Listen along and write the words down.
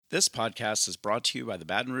This podcast is brought to you by the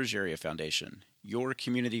Baton Rouge Area Foundation, your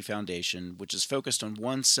community foundation, which is focused on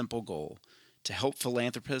one simple goal: to help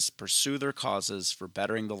philanthropists pursue their causes for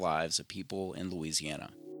bettering the lives of people in Louisiana.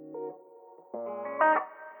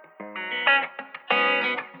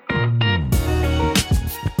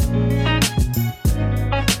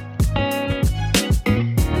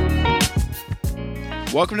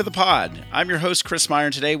 Welcome to the pod. I'm your host, Chris Meyer,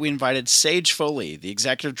 and today we invited Sage Foley, the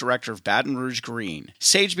Executive Director of Baton Rouge Green.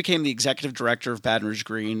 Sage became the Executive Director of Baton Rouge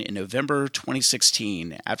Green in November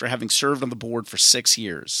 2016 after having served on the board for 6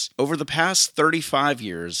 years. Over the past 35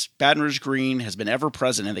 years, Baton Rouge Green has been ever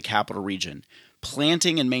present in the capital region,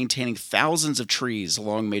 planting and maintaining thousands of trees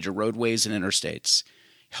along major roadways and interstates,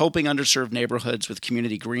 helping underserved neighborhoods with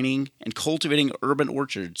community greening, and cultivating urban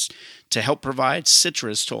orchards to help provide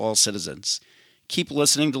citrus to all citizens. Keep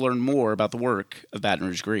listening to learn more about the work of Baton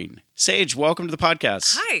Rouge Green. Sage, welcome to the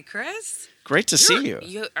podcast. Hi, Chris. Great to see you.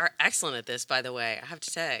 You are excellent at this, by the way, I have to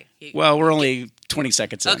say. Well, we're only 20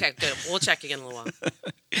 seconds in. Okay, good. We'll check again in a little while.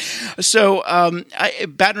 So,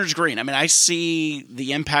 Baton Rouge Green, I see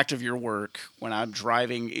the impact of your work when I'm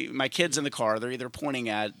driving. My kids in the car, they're either pointing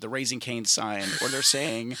at the Raising Cane's sign or they're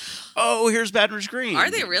saying, oh, here's Baton Rouge Green. Are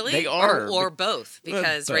they really? They are. Or both,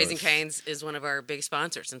 because both. Raising Cane's is one of our big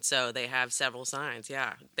sponsors, and so they have several signs.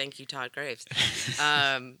 Yeah, thank you, Todd Graves.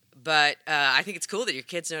 But I think it's cool that your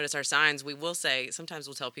kids notice our signs. We will say, sometimes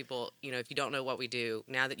we'll tell people, if you don't know what we do,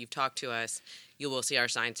 now that you've talked to us, you will see our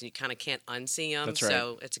signs, and you kind of can't unsee them. That's right.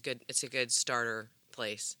 So it's a good starter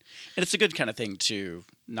place. And it's a good kind of thing to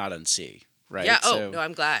not unsee, right? Yeah, no,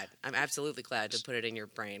 I'm glad. I'm absolutely glad to put it in your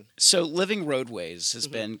brain. So Living Roadways has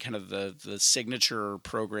been kind of the signature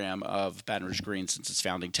program of Baton Rouge Green since its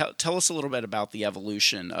founding. Tell us a little bit about the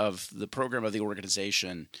evolution of the program of the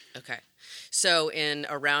organization. Okay. So in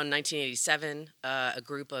around 1987, a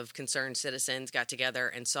group of concerned citizens got together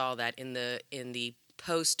and saw that in the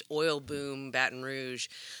post-oil boom Baton Rouge,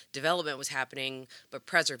 development was happening, but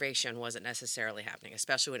preservation wasn't necessarily happening,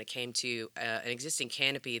 especially when it came to an existing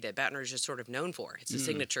canopy that Baton Rouge is sort of known for. It's a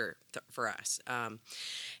signature for us.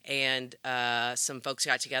 And some folks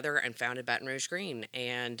got together and founded Baton Rouge Green.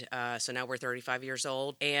 And so now we're 35 years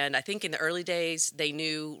old. And I think in the early days, they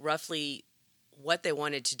knew roughly what they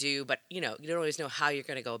wanted to do, but you don't always know how you're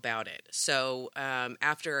going to go about it. So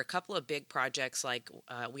after a couple of big projects, like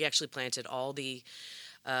we actually planted all the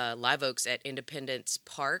live oaks at Independence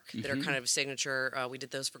Park that are kind of a signature. We did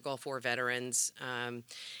those for Gulf War veterans, and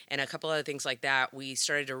a couple other things like that. We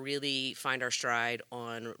started to really find our stride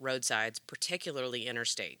on roadsides, particularly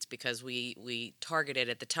interstates, because we targeted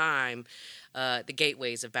at the time the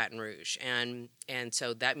gateways of Baton Rouge, and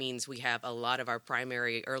so that means we have a lot of our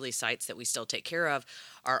primary early sites that we still take care of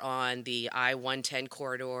are on the I-110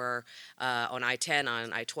 corridor, on I-10,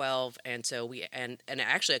 on I-12, and so and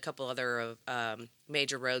actually a couple other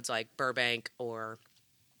major roads like Burbank or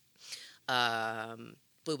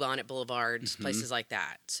Bluebonnet Boulevard, places like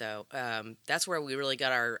that. So that's where we really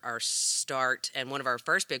got our start. And one of our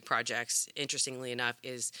first big projects, interestingly enough,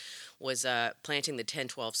 was planting the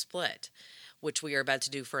 10-12 split, which we are about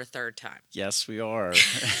to do for a third time. Yes, we are.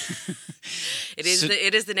 It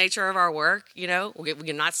is the nature of our work. We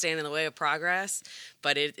cannot stand in the way of progress,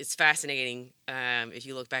 but it's fascinating if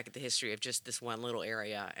you look back at the history of just this one little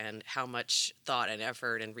area and how much thought and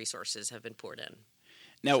effort and resources have been poured in.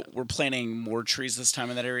 Now, we're planting more trees this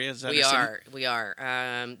time in that area? Is that We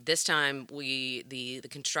are. This time, the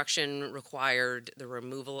construction required the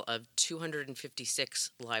removal of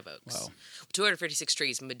 256 live oaks. Wow. 256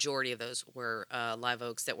 trees. Majority of those were live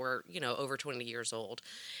oaks that were, over 20 years old.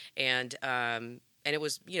 And it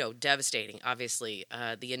was, devastating, obviously.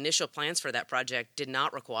 The initial plans for that project did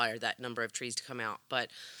not require that number of trees to come out.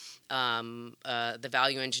 But the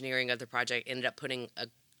value engineering of the project ended up putting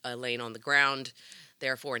a lane on the ground,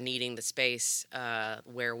 therefore needing the space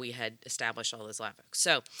where we had established all those live oaks.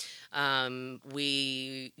 So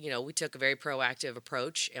we took a very proactive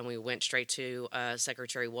approach, and we went straight to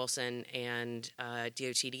Secretary Wilson and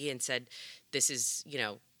DOTD and said, this is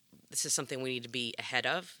something we need to be ahead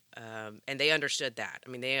of. And they understood that.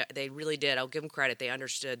 They really did. I'll give them credit. They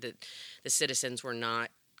understood that the citizens were not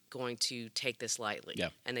going to take this lightly. Yeah.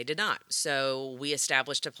 And they did not. So we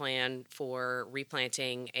established a plan for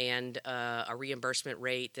replanting and a reimbursement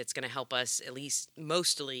rate that's going to help us at least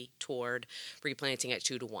mostly toward replanting at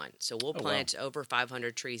 2-to-1. So we'll plant over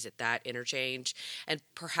 500 trees at that interchange, and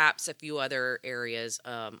perhaps a few other areas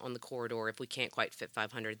on the corridor if we can't quite fit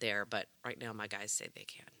 500 there. But right now my guys say they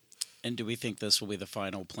can. And do we think this will be the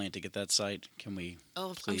final planting at that site? Can we?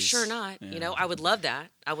 Oh, Please? I'm sure not. Yeah. I would love that.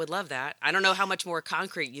 I would love that. I don't know how much more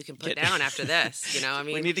concrete you can put down after this. I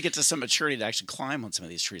mean, we need to get to some maturity to actually climb on some of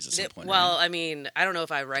these trees at some point. Well, right? I mean, I don't know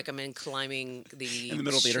if I recommend climbing the In the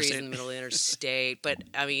middle of the trees interstate. in the middle of the interstate, but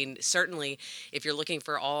I mean, certainly, if you're looking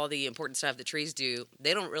for all the important stuff that trees do,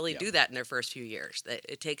 they don't really do that in their first few years.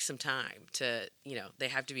 It takes some time to, they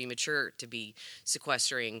have to be mature to be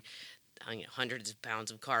sequestering hundreds of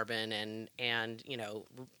pounds of carbon and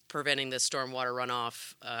preventing the stormwater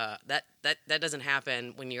runoff. That doesn't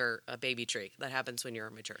happen when you're a baby tree. That happens when you're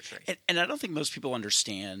a mature tree. And I don't think most people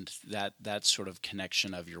understand that sort of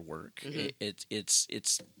connection of your work. Mm-hmm.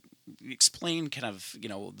 It's explain kind of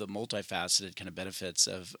the multifaceted kind of benefits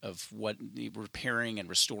of what repairing and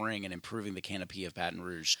restoring and improving the canopy of Baton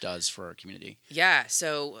Rouge does for our community. Yeah.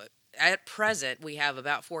 So at present, we have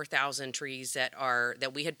about 4,000 trees that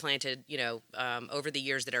we had planted, over the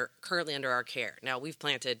years that are currently under our care. Now, we've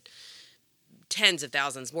planted tens of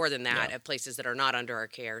thousands, more than that, at places that are not under our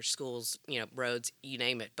care, schools, roads, you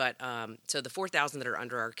name it. But so the 4,000 that are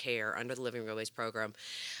under our care, under the Living Roadways program,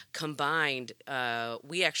 combined,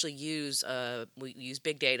 we actually use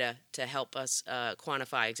big data to help us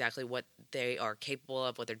quantify exactly what they are capable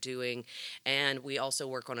of, what they're doing, and we also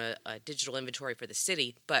work on a digital inventory for the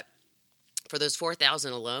city. But for those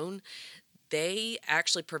 4,000 alone, they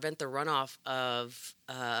actually prevent the runoff of,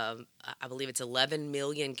 I believe it's 11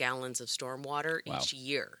 million gallons of stormwater each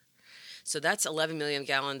year. So that's 11 million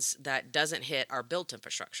gallons that doesn't hit our built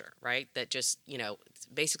infrastructure, right? That just,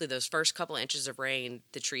 basically those first couple of inches of rain,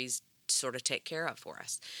 the trees sort of take care of for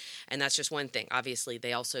us. And that's just one thing. Obviously,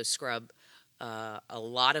 they also scrub a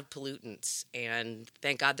lot of pollutants. And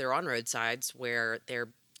thank God they're on roadsides where they're,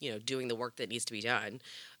 doing the work that needs to be done.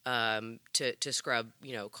 To scrub,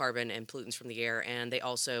 carbon and pollutants from the air. And they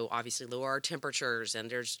also obviously lower our temperatures. And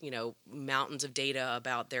there's, mountains of data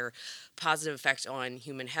about their positive effect on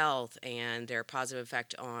human health and their positive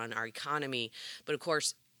effect on our economy. But of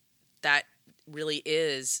course, that really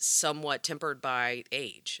is somewhat tempered by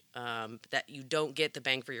age. That you don't get the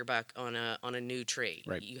bang for your buck on a new tree.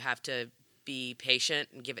 Right. You have to be patient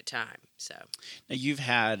and give it time. So now you've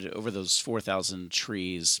had over those 4,000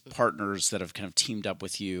 trees partners that have kind of teamed up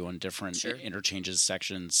with you on different interchanges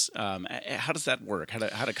sections. How does that work?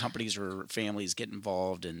 How do companies or families get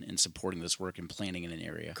involved in supporting this work and planning in an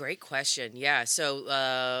area? Great question. Yeah.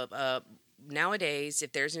 So nowadays,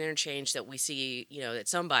 if there's an interchange that we see, that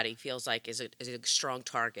somebody feels like is a strong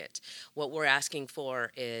target, what we're asking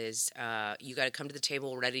for is you got to come to the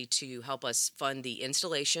table ready to help us fund the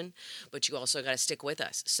installation, but you also got to stick with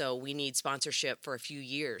us. So we need sponsorship for a few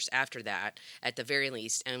years after that, at the very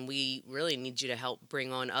least, and we really need you to help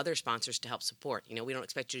bring on other sponsors to help support. We don't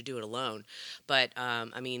expect you to do it alone, but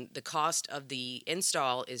the cost of the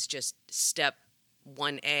install is just step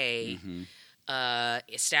 1A. Mm-hmm.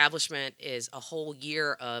 Establishment is a whole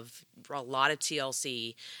year of a lot of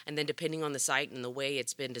TLC, and then depending on the site and the way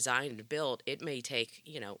it's been designed and built, it may take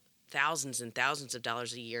thousands and thousands of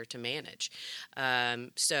dollars a year to manage.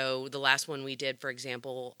 So the last one we did, for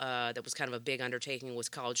example, that was kind of a big undertaking was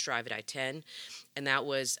College Drive at I-10, and that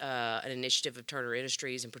was an initiative of Turner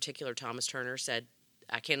Industries. In particular, Thomas Turner said,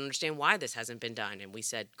 I can't understand why this hasn't been done. And we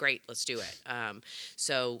said, great, let's do it.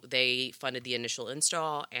 So they funded the initial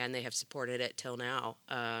install, and they have supported it till now.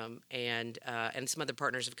 And some other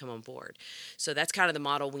partners have come on board. So that's kind of the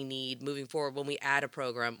model we need moving forward when we add a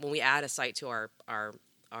program, when we add a site to our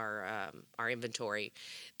inventory.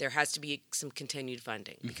 There has to be some continued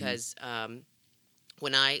funding because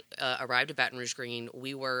when I arrived at Baton Rouge Green,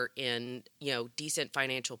 we were in, decent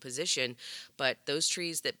financial position, but those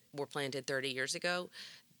trees that were planted 30 years ago,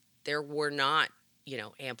 there were not,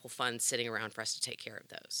 ample funds sitting around for us to take care of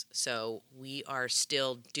those. So we are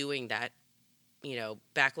still doing that,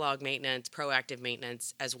 backlog maintenance, proactive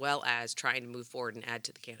maintenance, as well as trying to move forward and add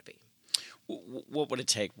to the canopy. What would it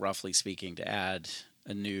take, roughly speaking, to add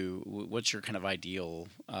what's your kind of ideal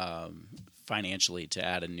financially to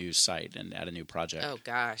add a new site and add a new project? Oh,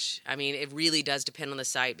 gosh. It really does depend on the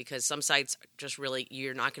site because some sites just really,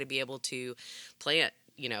 you're not going to be able to plant,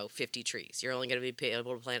 50 trees. You're only going to be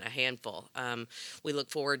able to plant a handful. We look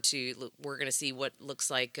forward to, we're going to see what looks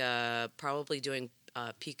like probably doing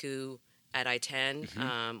Piku at I-10.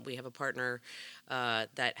 Mm-hmm. We have a partner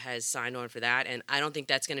that has signed on for that, and I don't think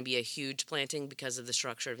that's going to be a huge planting because of the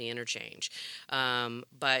structure of the interchange.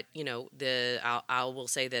 But I will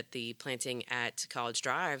say that the planting at College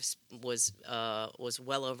Drive was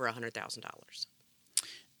well over $100,000.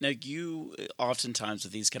 Now, you oftentimes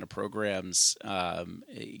with these kind of programs,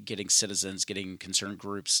 getting citizens, getting concerned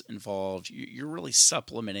groups involved, you're really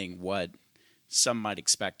supplementing what some might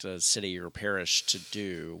expect a city or parish to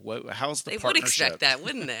do. How's the they partnership? would expect that,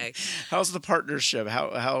 wouldn't they? How's the partnership?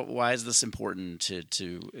 Why is this important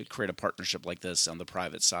to create a partnership like this on the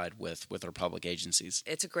private side with our public agencies?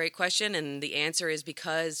 It's a great question, and the answer is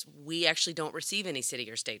because we actually don't receive any city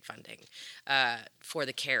or state funding for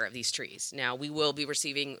the care of these trees. Now, we will be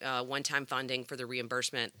receiving one-time funding for the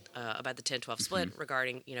reimbursement about the 10-12 split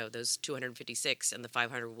regarding those 256 and the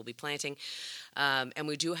 500 we'll be planting. And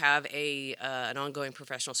we do have an ongoing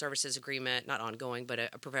professional services agreement, not ongoing, but a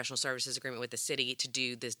professional services agreement with the city to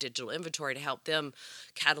do this digital inventory to help them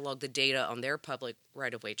catalog the data on their public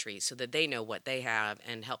right-of-way trees so that they know what they have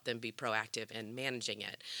and help them be proactive in managing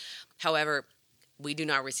it. However, we do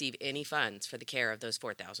not receive any funds for the care of those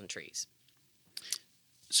 4,000 trees.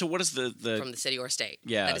 So what is the from the city or state?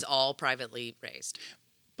 Yeah. That is all privately raised.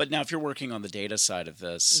 But now, if you're working on the data side of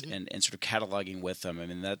this and sort of cataloging with them, I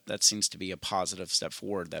mean, that seems to be a positive step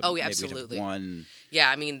forward. That maybe absolutely. One, yeah,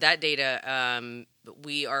 I mean, that data,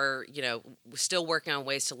 we are, still working on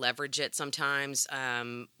ways to leverage it sometimes.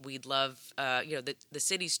 We'd love, the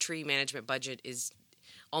city's tree management budget is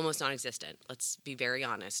almost non-existent. Let's be very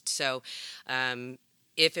honest. So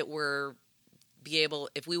if we were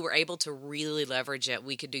able to really leverage it,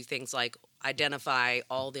 we could do things like identify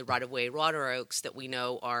all the right-of-way water oaks that we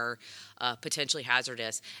know are potentially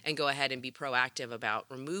hazardous and go ahead and be proactive about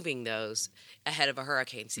removing those ahead of a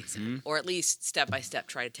hurricane season, or at least step-by-step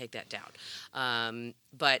try to take that down.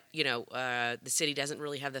 But the city doesn't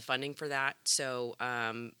really have the funding for that, so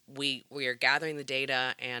we are gathering the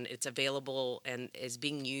data, and it's available and is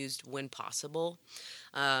being used when possible.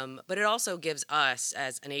 But it also gives us,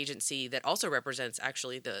 as an agency that also represents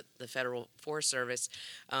actually the Federal Forest Service,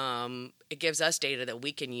 it gives us data that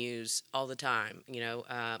we can use all the time,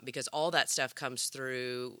 because all that stuff runs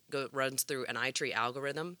through an iTree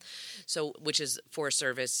algorithm, which is Forest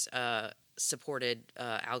Service supported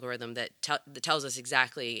algorithm that tells us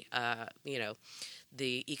exactly, we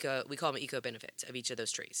call them eco benefits of each of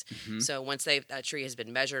those trees. So once that tree has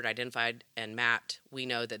been measured, identified, and mapped, we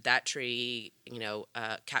know that tree,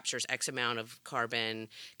 captures X amount of carbon,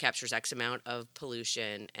 captures X amount of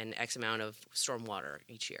pollution, and X amount of stormwater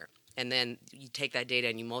each year. And then you take that data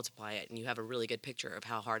and you multiply it, and you have a really good picture of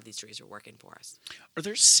how hard these trees are working for us. Are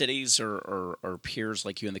there cities or peers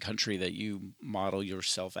like you in the country that you model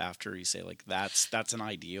yourself after? You say, like, that's an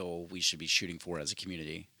ideal we should be shooting for as a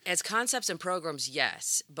community? As concepts and programs,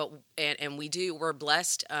 yes, but we're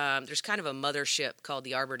blessed. There's kind of a mothership called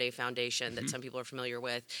the Arbor Day Foundation that some people are familiar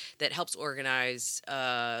with that helps organize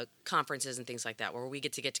conferences and things like that, where we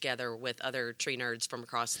get together with other tree nerds from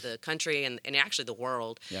across the country and actually the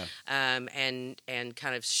world, and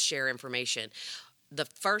kind of share information. The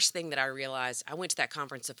first thing that I realized, I went to that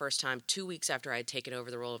conference the first time 2 weeks after I had taken over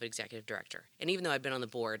the role of executive director. And even though I'd been on the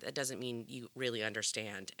board, that doesn't mean you really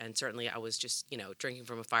understand. And certainly I was just, drinking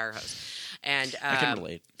from a fire hose. And I can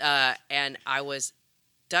relate. And I was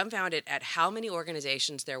dumbfounded at how many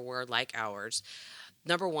organizations there were like ours.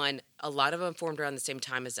 Number one, a lot of them formed around the same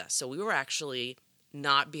time as us. So we were actually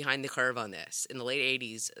not behind the curve on this. In the late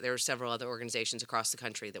 80s, there were several other organizations across the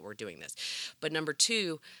country that were doing this. But number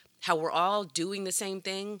two, how we're all doing the same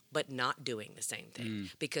thing, but not doing the same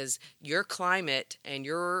thing. Because your climate and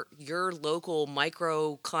your local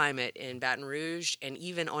microclimate in Baton Rouge and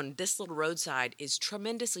even on this little roadside is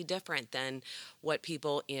tremendously different than what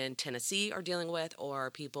people in Tennessee are dealing with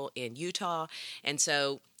or people in Utah. And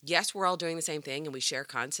so, yes, we're all doing the same thing and we share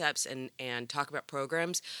concepts and talk about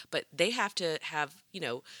programs, but they have to have,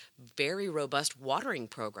 very robust watering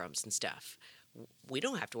programs and stuff. We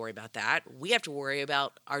don't have to worry about that. We have to worry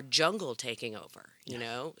about our jungle taking over,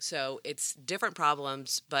 So it's different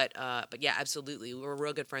problems, but yeah, absolutely. We're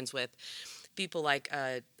real good friends with people like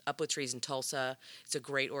Up With Trees in Tulsa. It's a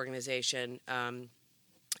great organization.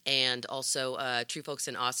 And also Tree Folks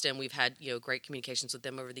in Austin. We've had, great communications with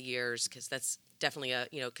them over the years because that's definitely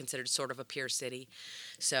considered sort of a peer city.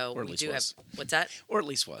 So or we do was. have, what's that? Or at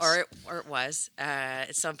least was. Or it was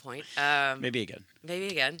at some point. Maybe again.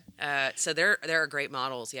 So there are great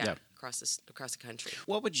models, across the country.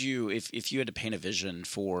 What would you, if you had to paint a vision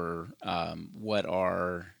for what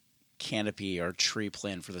our canopy, our tree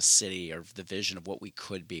plan for the city, or the vision of what we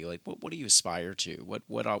could be, like what do you aspire to?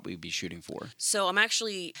 What ought we be shooting for? So I'm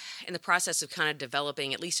actually in the process of kind of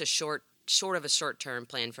developing at least a short-term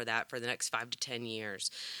plan for that for the next 5 to 10 years.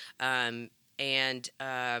 My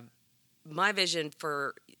vision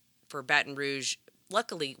for Baton Rouge,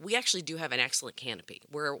 luckily, we actually do have an excellent canopy.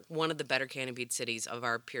 We're one of the better canopied cities of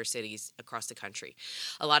our peer cities across the country.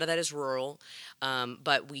 A lot of that is rural,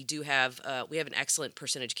 but we do have an excellent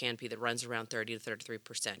percentage canopy that runs around 30 to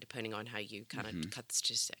 33%, depending on how you kind of cut the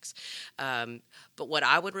statistics. But what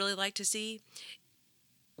I would really like to see,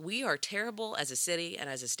 we are terrible as a city and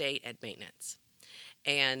as a state at maintenance.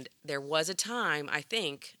 And there was a time, I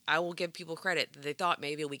think, I will give people credit, that they thought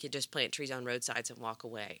maybe we could just plant trees on roadsides and walk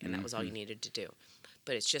away, and that was all you needed to do.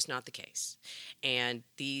 But it's just not the case. And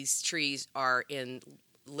these trees are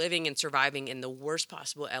living and surviving in the worst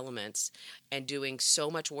possible elements and doing so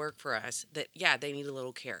much work for us that, yeah, they need a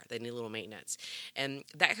little care. They need a little maintenance. And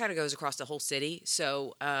that kind of goes across the whole city.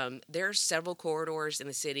 So there are several corridors in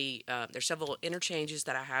the city. There's several interchanges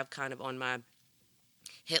that I have kind of on my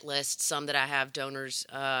hit list, some that I have donors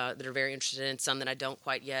that are very interested in, some that I don't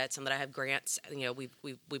quite yet, some that I have grants. We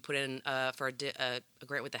put in for a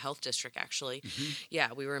grant with the health district, actually.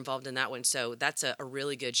 Yeah, we were involved in that one. So that's a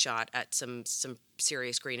really good shot at some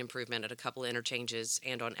serious green improvement at a couple of interchanges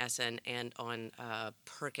and on Essen and on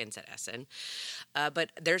Perkins at Essen.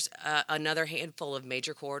 But there's another handful of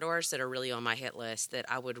major corridors that are really on my hit list that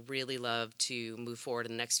I would really love to move forward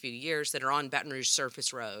in the next few years that are on Baton Rouge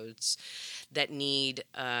surface roads that need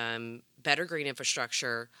better green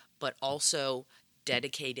infrastructure, but also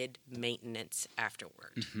dedicated maintenance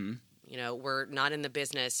afterward. We're not in the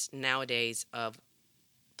business nowadays of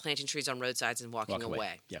planting trees on roadsides and walking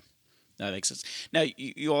away. Yeah. That makes sense. Now,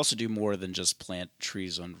 you also do more than just plant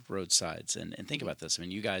trees on roadsides. And think about this. I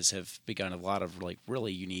mean, you guys have begun a lot of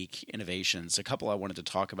really unique innovations. A couple I wanted to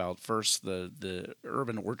talk about. First, the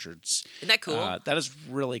urban orchards. Isn't that cool? That is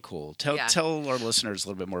really cool. Tell our listeners a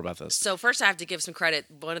little bit more about this. So first, I have to give some credit.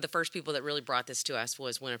 One of the first people that really brought this to us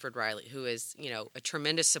was Winifred Riley, who is, a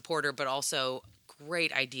tremendous supporter, but also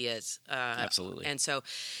great ideas. Absolutely. And so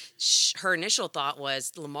her initial thought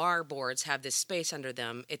was Lamar boards have this space under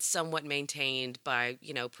them. It's somewhat maintained by,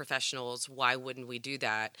 professionals. Why wouldn't we do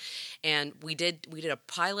that? And we did a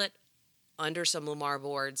pilot under some Lamar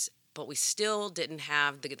boards, but we still didn't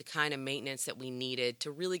have the kind of maintenance that we needed to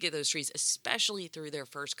really get those trees, especially through their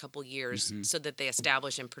first couple years, so that they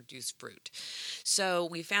establish and produce fruit. So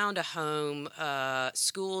we found a home.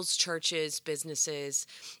 Schools, churches, businesses,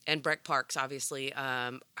 and rec parks, obviously,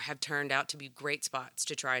 have turned out to be great spots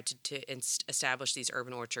to try to establish these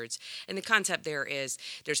urban orchards. And the concept there is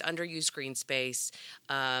there's underused green space.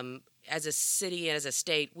 As a city and as a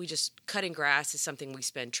state, cutting grass is something we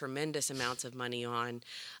spend tremendous amounts of money on.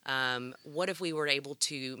 What if we were able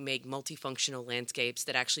to make multifunctional landscapes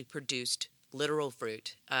that actually produced literal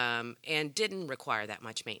fruit and didn't require that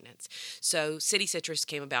much maintenance? So City Citrus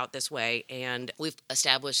came about this way, and we've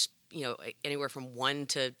established anywhere from 1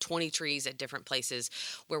 to 20 trees at different places,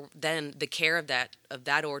 where then the care of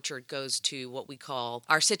that orchard goes to what we call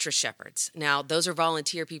our citrus shepherds. Now, those are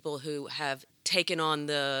volunteer people who have taken on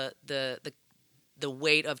the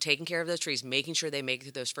weight of taking care of those trees, making sure they make it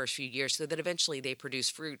through those first few years so that eventually they produce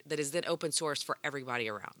fruit that is then open source for everybody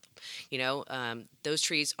around them. Those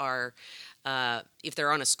trees are, if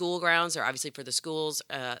they're on a school grounds, they're obviously for the schools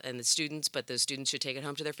and the students, but those students should take it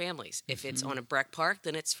home to their families. If it's on a rec park,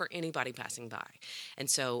 then it's for anybody passing by. And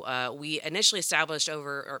so we initially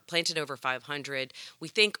planted over 500. We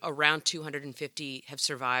think around 250 have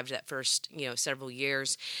survived that first, several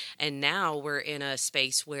years. And now we're in a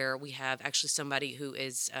space where we have actually somebody who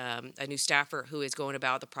is a new staffer who is going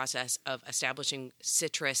about the process of establishing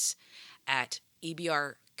citrus at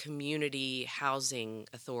EBR Community Housing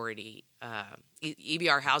Authority,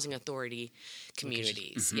 EBR Housing Authority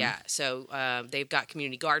communities. Yeah, so they've got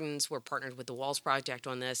community gardens. We're partnered with the Walls Project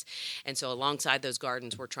on this, and so alongside those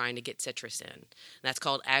gardens, we're trying to get citrus in. And that's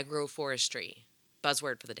called agroforestry.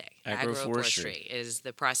 Buzzword for the day. Agroforestry is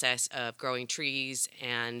the process of growing trees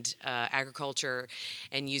and agriculture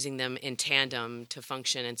and using them in tandem to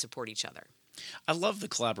function and support each other. I love the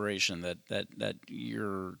collaboration that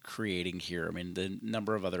you're creating here. I mean, the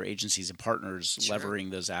number of other agencies and partners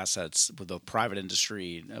leveraging those assets with the private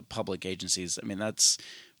industry, public agencies. I mean, that's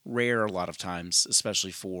rare a lot of times,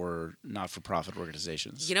 especially for not-for-profit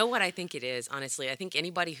organizations. You know what I think it is, honestly? I think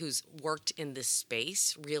anybody who's worked in this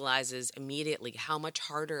space realizes immediately how much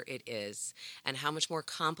harder it is and how much more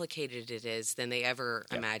complicated it is than they ever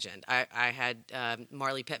imagined. I had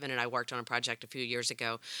Marley Pittman and I worked on a project a few years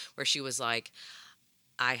ago where she was like,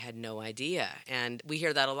 I had no idea. And we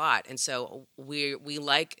hear that a lot. And so we're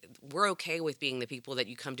okay with being the people that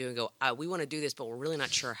you come to and go, we want to do this, but we're really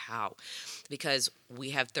not sure how, because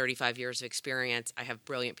we have 35 years of experience. I have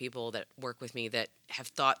brilliant people that work with me that have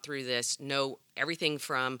thought through this, know everything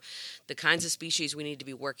from the kinds of species we need to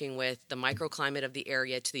be working with, the microclimate of the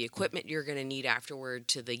area, to the equipment you're going to need afterward,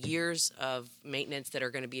 to the years of maintenance that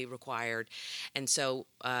are going to be required. And so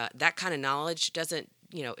that kind of knowledge doesn't,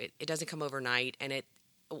 it doesn't come overnight, and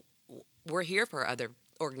we're here for other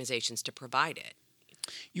organizations to provide it.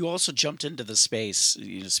 You also jumped into the space,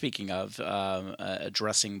 speaking of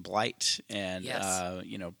addressing blight and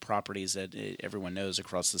Yes. properties that everyone knows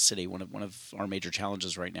across the city. One of our major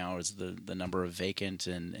challenges right now is the number of vacant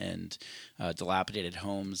and dilapidated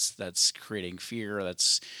homes. That's creating fear.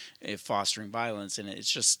 That's fostering violence, and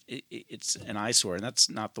it's an eyesore. And that's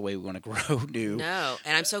not the way we want to grow new. No,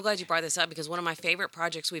 and I'm so glad you brought this up, because one of my favorite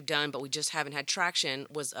projects we've done, but we just haven't had traction,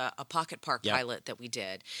 was a pocket park pilot that we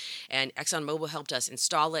did, and ExxonMobil helped us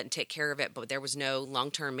install it and take care of it, but there was no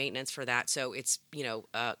long-term maintenance for that, so it's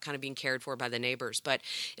kind of being cared for by the neighbors. But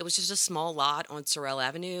it was just a small lot on Sorrel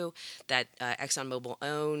Avenue that ExxonMobil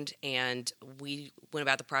owned, and we went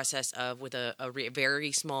about the process of, with a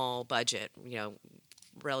very small budget,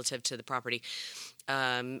 relative to the property,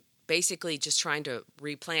 basically just trying to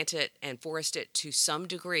replant it and forest it to some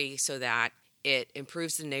degree so that it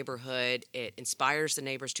improves the neighborhood, it inspires the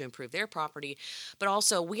neighbors to improve their property, but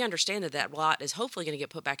also we understand that lot is hopefully going to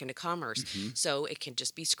get put back into commerce, so it can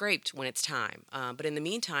just be scraped when it's time. But in the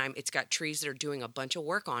meantime, it's got trees that are doing a bunch of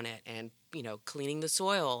work on it, and cleaning the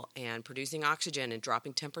soil and producing oxygen and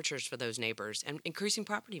dropping temperatures for those neighbors and increasing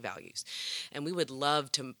property values. And we would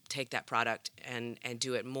love to take that product and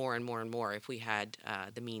do it more and more and more if we had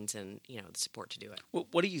the means and the support to do it.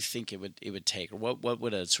 What do you think it would take, or what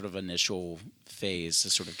would a sort of initial phase to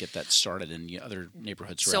sort of get that started in other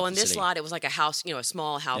neighborhoods around the city? So on this lot, it was like a house, a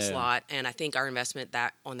small house lot, and I think our investment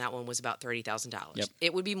on that one was about $30,000. Yep.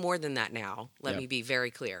 It would be more than that now. Let me be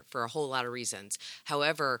very clear, for a whole lot of reasons.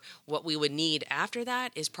 However, what we would need after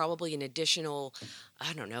that is probably an additional,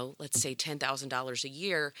 I don't know, let's say $10,000 a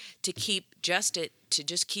year to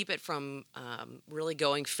just keep it from really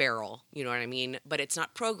going feral. You know what I mean? But it's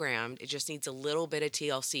not programmed. It just needs a little bit of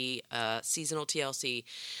TLC, seasonal TLC,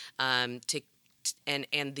 and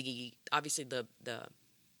obviously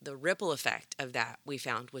the ripple effect of that we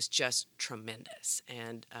found was just tremendous.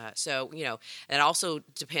 And so, it also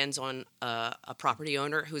depends on a property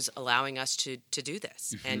owner who's allowing us to do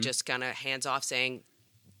this, and just kind of hands off saying,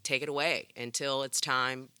 take it away until it's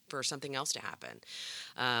time for something else to happen.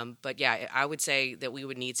 But yeah, I would say that we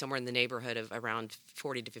would need somewhere in the neighborhood of around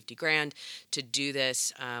 40 to 50 grand to do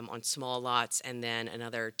this on small lots, and then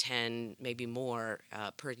another 10, maybe more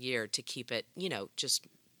per year to keep it, just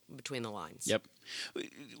between the lines. Yep.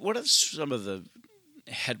 What are some of the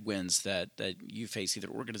headwinds that you face, either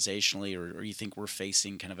organizationally or you think we're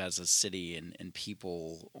facing kind of as a city and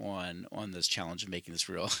people on this challenge of making this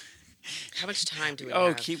real? How much time do we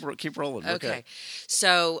have? Keep rolling. Okay.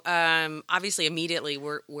 So obviously immediately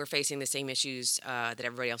we're facing the same issues that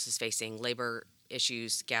everybody else is facing. Labor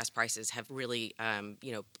issues, gas prices have really,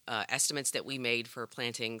 estimates that we made for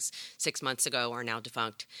plantings 6 months ago are now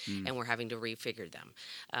defunct, and we're having to refigure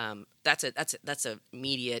them. That's a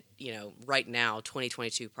immediate, right now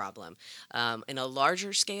 2022 problem. In a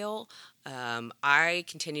larger scale, I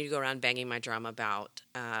continue to go around banging my drum about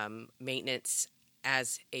maintenance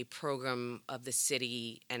as a program of the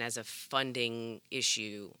city and as a funding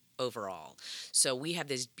issue overall. So we have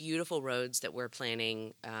these beautiful roads that we're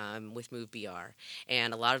planning with Move BR,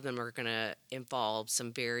 and a lot of them are going to involve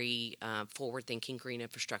some very forward-thinking green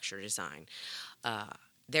infrastructure design.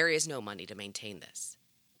 There is no money to maintain this.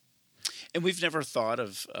 And we've never thought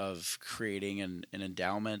of creating an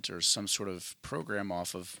endowment or some sort of program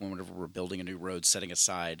off of whenever we're building a new road, setting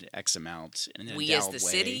aside X amount in an we as the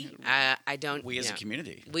city, I don't. We as a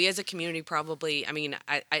community. We as a community probably. I mean,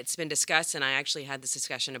 it's been discussed, and I actually had this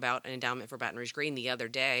discussion about an endowment for Baton Rouge Green the other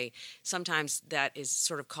day. Sometimes that is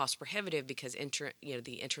sort of cost prohibitive because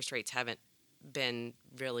the interest rates haven't been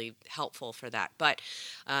really helpful for that. But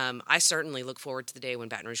I certainly look forward to the day when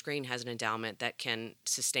Baton Rouge Green has an endowment that can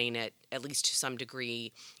sustain it at least to some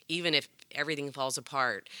degree. Even if everything falls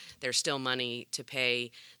apart, there's still money to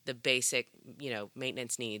pay the basic,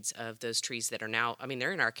 maintenance needs of those trees that are now,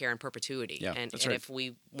 they're in our care in perpetuity. Yeah, and that's right. If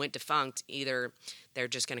we went defunct, either they're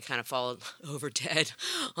just going to kind of fall over dead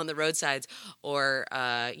on the roadsides, or,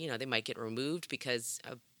 they might get removed because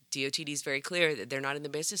DOTD is very clear that they're not in the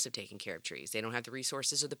business of taking care of trees. They don't have the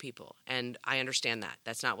resources or the people. And I understand that.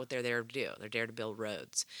 That's not what they're there to do. They're there to build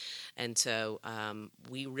roads. And so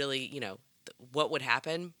we really, what would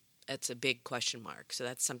happen, it's a big question mark. So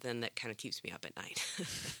that's something that kind of keeps me up at night.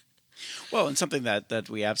 Well, and something that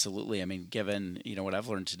we absolutely, I mean, given what I've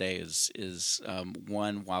learned today is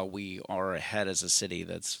one, while we are ahead as a city,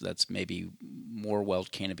 that's maybe more well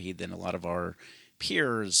canopied than a lot of our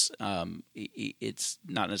peers. It's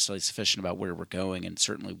not necessarily sufficient about where we're going, and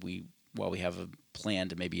certainly while we have a plan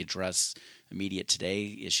to maybe address immediate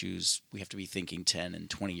today issues, we have to be thinking 10 and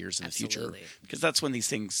 20 years in the future, because that's when these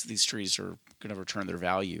trees are going to return their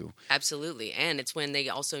value. Absolutely. And it's when they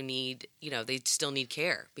also need, they still need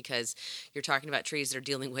care, because you're talking about trees that are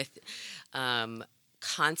dealing with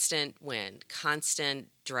constant wind, constant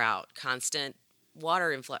drought, constant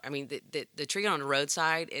water influx. I mean, the tree on the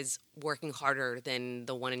roadside is working harder than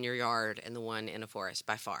the one in your yard and the one in a forest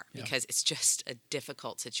by far, because it's just a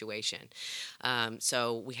difficult situation.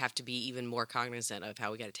 So we have to be even more cognizant of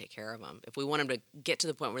how we got to take care of them if we want them to get to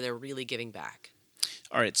the point where they're really giving back.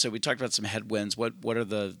 All right, so we talked about some headwinds. What are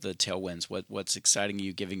the tailwinds? What's exciting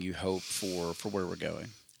you, giving you hope for where we're going?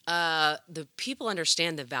 The people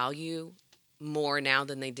understand the value more now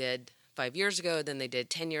than they did 5 years ago, than they did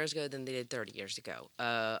 10 years ago, than they did 30 years ago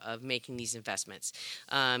of making these investments.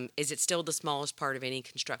 Is it still the smallest part of any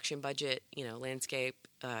construction budget, landscape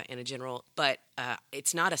in a general? But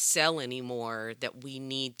it's not a sell anymore that we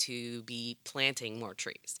need to be planting more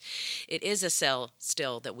trees. It is a sell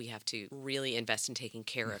still that we have to really invest in taking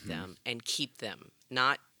care of them and keep them,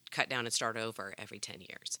 not cut down and start over every 10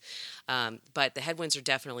 years. But the headwinds are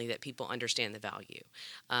definitely that people understand the value.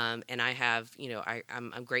 And I have,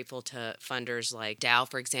 I'm grateful to funders like Dow,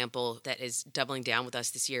 for example, that is doubling down with us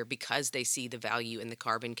this year because they see the value in the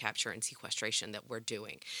carbon capture and sequestration that we're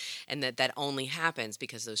doing. And that only happens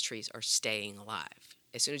because those trees are staying alive.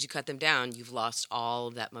 As soon as you cut them down, you've lost all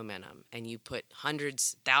of that momentum, and you put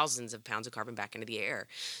hundreds, thousands of pounds of carbon back into the air.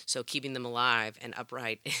 So keeping them alive and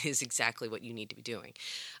upright is exactly what you need to be doing.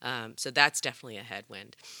 So that's definitely a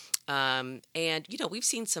headwind. And we've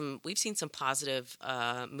seen some positive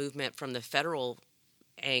movement from the federal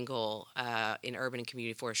angle in urban and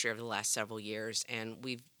community forestry over the last several years, and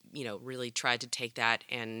we've really tried to take that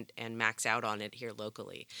and max out on it here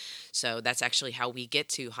locally. So that's actually how we get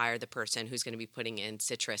to hire the person who's going to be putting in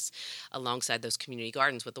citrus alongside those community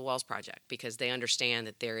gardens with the Walls Project, because they understand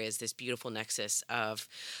that there is this beautiful nexus of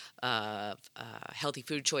healthy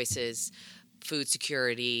food choices, food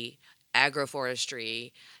security,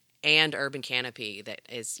 agroforestry, and urban canopy that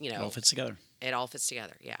is, It all fits together. It all fits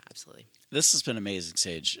together. Yeah, absolutely. This has been amazing,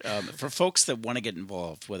 Sage. For folks that want to get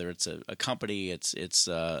involved, whether it's a company, it's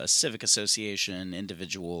a civic association,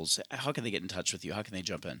 individuals, how can they get in touch with you? How can they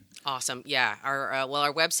jump in? Awesome. Yeah.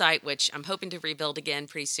 Our website, which I'm hoping to rebuild again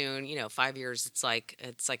pretty soon. 5 years, it's like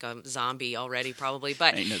a zombie already, probably.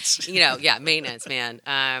 But maintenance. Maintenance, man.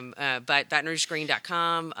 But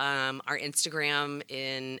BatonRougeGreen.com, our Instagram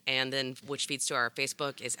and then which feeds to our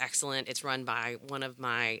Facebook is excellent. It's run by one of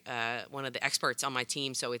the experts on my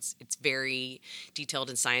team, so it's very detailed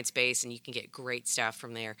and science-based, and you can get great stuff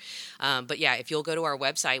from there. But yeah, if you'll go to our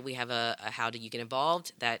website, we have a how do you get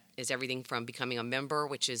involved. That is everything from becoming a member,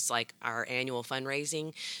 which is like our annual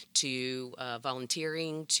fundraising, to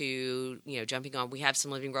volunteering, to jumping on. We have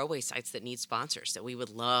some living roadway sites that need sponsors that we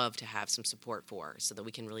would love to have some support for, so that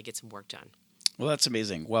we can really get some work done. Well, that's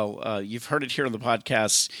amazing. Well, you've heard it here on the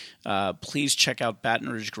podcast. Please check out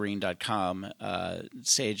BatonRougeGreen.com.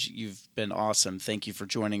 Sage, you've been awesome. Thank you for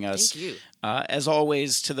joining us. Thank you. As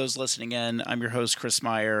always, to those listening in, I'm your host, Chris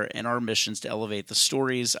Meyer, and our mission is to elevate the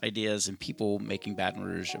stories, ideas, and people making Baton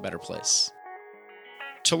Rouge a better place.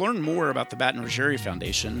 To learn more about the Baton Rouge Area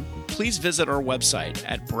Foundation, please visit our website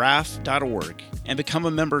at braf.org and become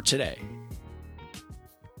a member today.